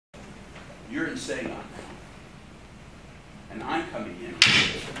you're in Seigan now. And I'm coming in.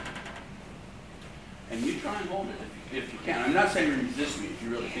 And you try and hold it if you can. I'm not saying you resist me. If you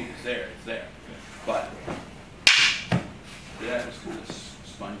really think it's there, it's there. But that is kind of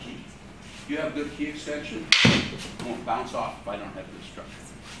spongy. You have good key extension. It won't bounce off if I don't have good structure.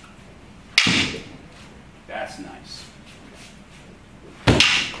 That's nice.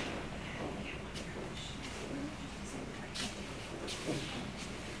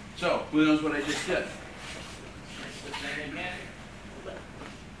 So, who knows what I just did?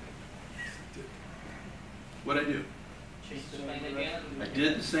 What'd I do? I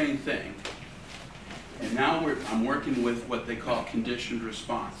did the same thing. And now I'm working with what they call conditioned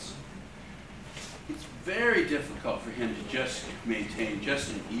response. It's very difficult for him to just maintain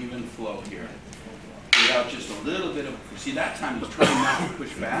just an even flow here without just a little bit of, see, that time he was trying not to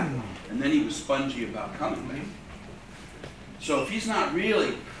push back, and then he was spongy about coming back. So if he's not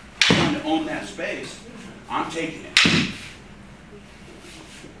really trying to own that space, I'm taking it.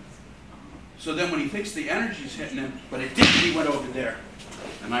 So then when he thinks the energy's hitting him, but it didn't, he went over there,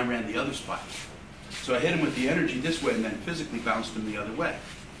 and I ran the other spot. So I hit him with the energy this way and then physically bounced him the other way.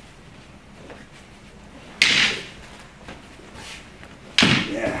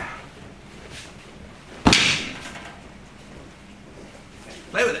 Yeah.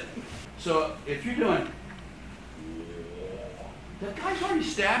 Play with it. So if you're doing, that guy's already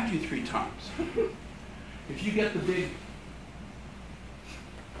stabbed you 3 times. If you get the big,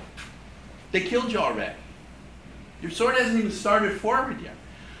 they killed you already. Your sword hasn't even started forward yet.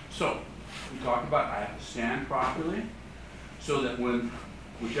 So we talked about I have to stand properly so that when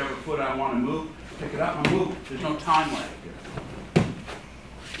whichever foot I want to move, pick it up and move. There's no time lag here.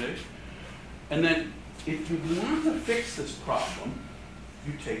 See? And then if you want to fix this problem,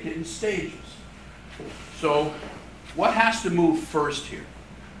 you take it in stages. So what has to move first here,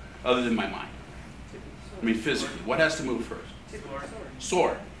 other than my mind? I mean physically, what has to move first?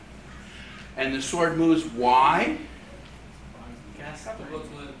 Sword. And the sword moves why?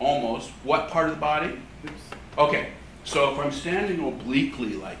 Almost. What part of the body? Okay, so if I'm standing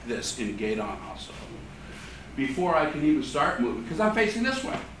obliquely like this in Gedan also, before I can even start moving, because I'm facing this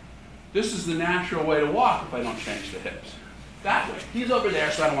way. This is the natural way to walk if I don't change the hips. That way. He's over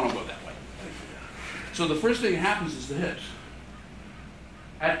there, so I don't want to go that way. So the first thing that happens is the hips.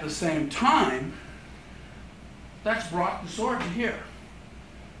 At the same time, that's brought the sword to here.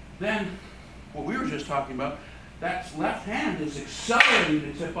 Then, what we were just talking about, that left hand is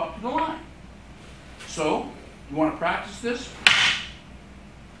accelerating the tip up to the line. So, you want to practice this?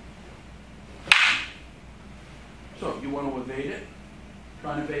 So, you want to evade it?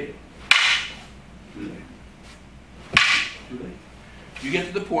 Try and evade it. Too late. Too late. You get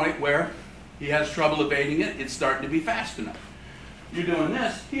to the point where he has trouble evading it, it's starting to be fast enough. You're doing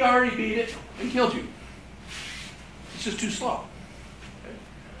this, he already beat it and killed you. It's just too slow. Okay?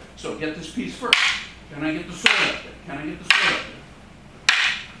 So get this piece first. Can I get the sword up there? Can I get the sword up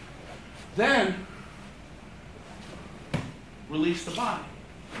there? Then, release the body.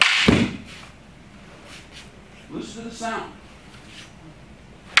 Listen to the sound.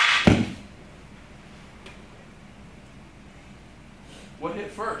 What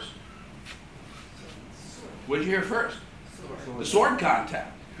hit first? What did you hear first? The sword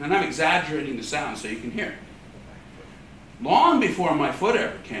contact. And I'm exaggerating the sound so you can hear it. Long before my foot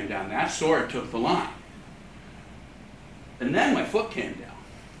ever came down, that sword took the line. And then my foot came down.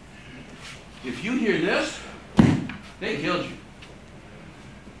 If you hear this, they killed you.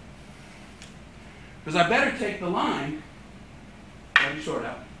 Because I better take the line, grab your sword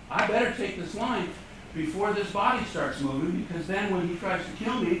out, I better take this line before this body starts moving, because then when he tries to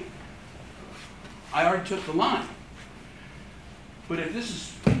kill me, I already took the line. But if this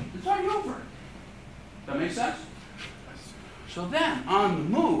is, it's already over. That make sense? So then, on the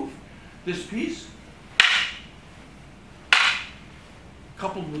move, this piece,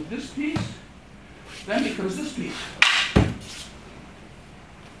 coupled with this piece, then becomes this piece.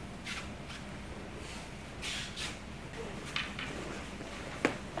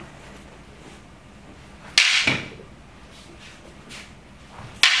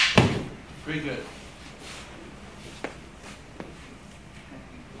 Very good.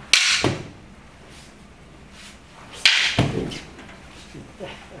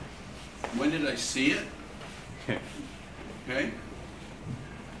 When did I see it? Okay.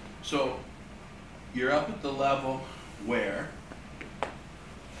 So you're up at the level where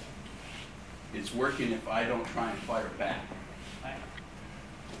it's working if I don't try and fire back.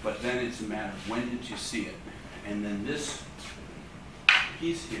 But then it's a matter of when did you see it? And then this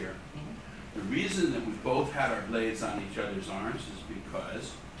piece here, the reason that we both had our blades on each other's arms is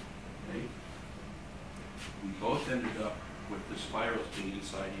because, okay, ended up with the spirals being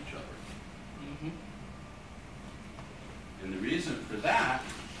inside each other. And the reason for that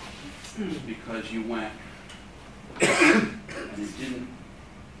is because you went and it didn't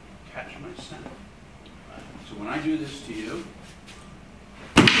catch my scent. So when I do this to you,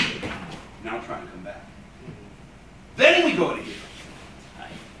 now try and come back. Then we go to here.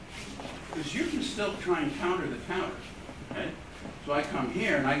 Because you can still try and counter the counter. Okay? So I come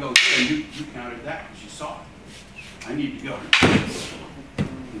here and I go here, and you countered that because you saw it. I need to go.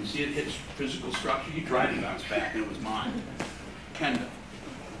 You see it hits physical structure? You tried to bounce back and it was mine. Kendo.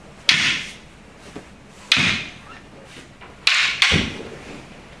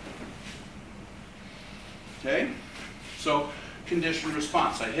 Okay? So, conditioned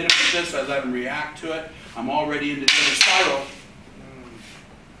response. I hit him with this, I let him react to it. I'm already into the other spiral.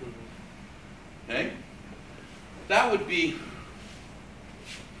 Okay? That would be,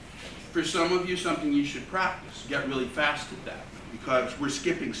 for some of you, something you should practice. Get really fast at that, because we're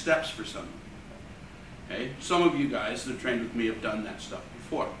skipping steps for some of you. Okay? Some of you guys that have trained with me have done that stuff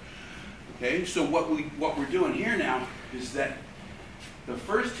before. Okay? So what we're doing here now is that the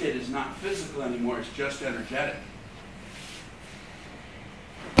first hit is not physical anymore, it's just energetic.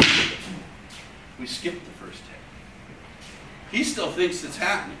 We skipped the first hit. He still thinks it's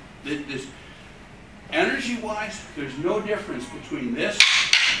happening. Energy-wise, there's no difference between this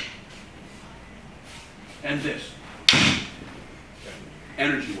and this.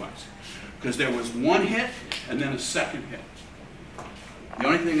 Energy-wise. Because there was one hit and then a second hit. The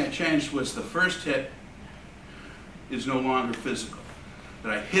only thing that changed was the first hit is no longer physical.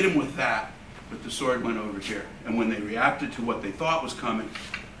 But I hit him with that, but the sword went over here. And when they reacted to what they thought was coming,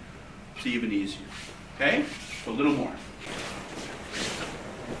 it's even easier. Okay? So a little more.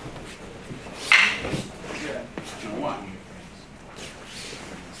 Now what?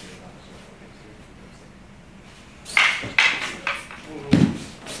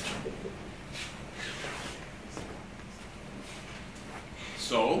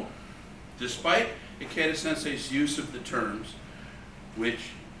 So, despite Aikido Sensei's use of the terms, which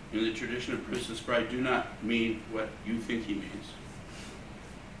in the tradition of Princess Bride do not mean what you think he means,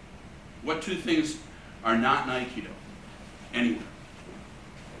 what two things are not in Aikido anywhere?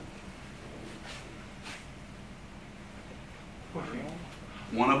 Pushing.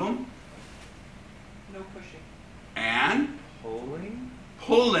 One of them? No pushing. And? Pulling.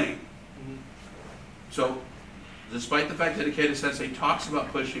 Pulling. So, despite the fact that Aikido Sensei talks about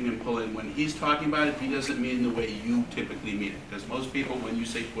pushing and pulling, when he's talking about it, he doesn't mean the way you typically mean it. Because most people, when you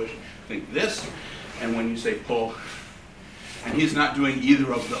say push, think this, and when you say pull, and he's not doing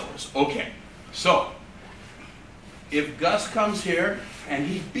either of those. Okay, so, if Gus comes here, and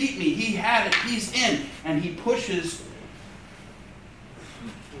he beat me, he had it, he's in, and he pushes,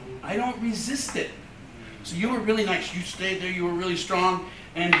 I don't resist it. So you were really nice, you stayed there, you were really strong,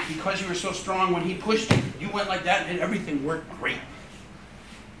 and because you were so strong, when he pushed you, you went like that, and everything worked great.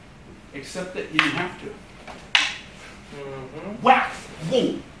 Except that you didn't have to. Whack!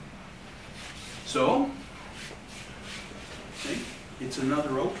 Boom! So, see, it's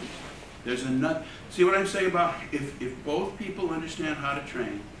another opening. There's another. See what I'm saying about if both people understand how to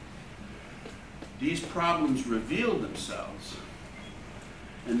train, these problems reveal themselves,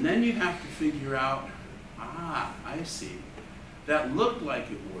 and then you have to figure out, I see. That looked like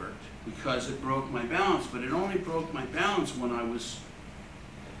it worked because it broke my balance, but it only broke my balance when I was,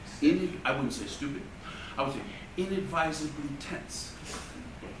 I wouldn't say stupid, I would say inadvisably tense.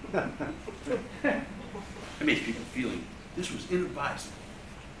 It makes people feeling, this was inadvisable.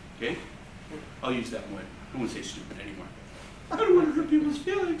 Okay? I'll use that word. I won't say stupid anymore. I don't want to hurt people's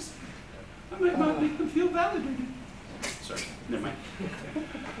feelings. I might not make them feel validated. Sorry, never mind.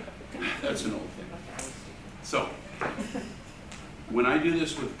 That's an old thing. So, when I do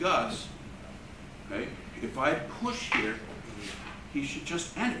this with Gus, okay, if I push here, he should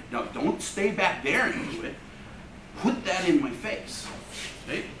just enter. Now, don't stay back there and do it. Put that in my face.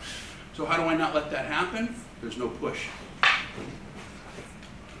 Okay? So how do I not let that happen? There's no push.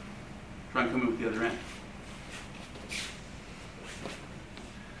 Try and come in with the other end.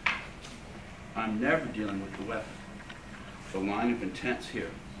 I'm never dealing with the weapon. The line of intent's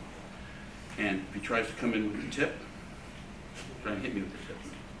here. And if he tries to come in with the tip, try and hit me with the tip.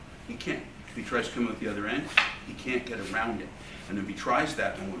 He can't. If he tries to come in with the other end, he can't get around it. And if he tries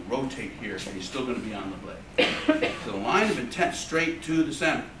that, I'm going to rotate here, and he's still going to be on the blade. So the line of intent straight to the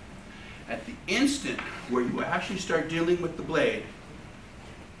center. At the instant where you actually start dealing with the blade,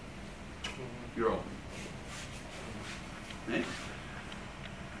 you're open. Okay?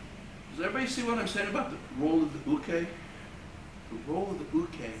 Does everybody see what I'm saying about the role of the uke? The role of the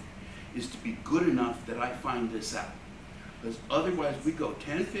uke is to be good enough that I find this out. Because otherwise we go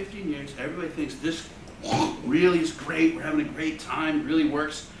 10, 15 years, everybody thinks this really is great, we're having a great time, it really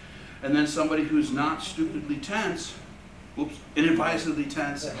works. And then somebody who's not stupidly tense, oops, inadvisedly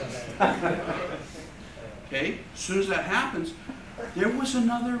tense, okay, as soon as that happens, there was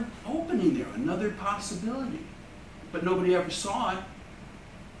another opening there, another possibility. But nobody ever saw it,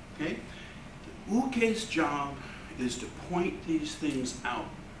 okay? The uke's job is to point these things out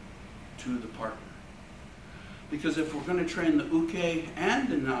to the partner. Because if we're going to train the uke and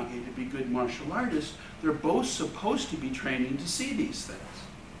the nage to be good martial artists, they're both supposed to be training to see these things.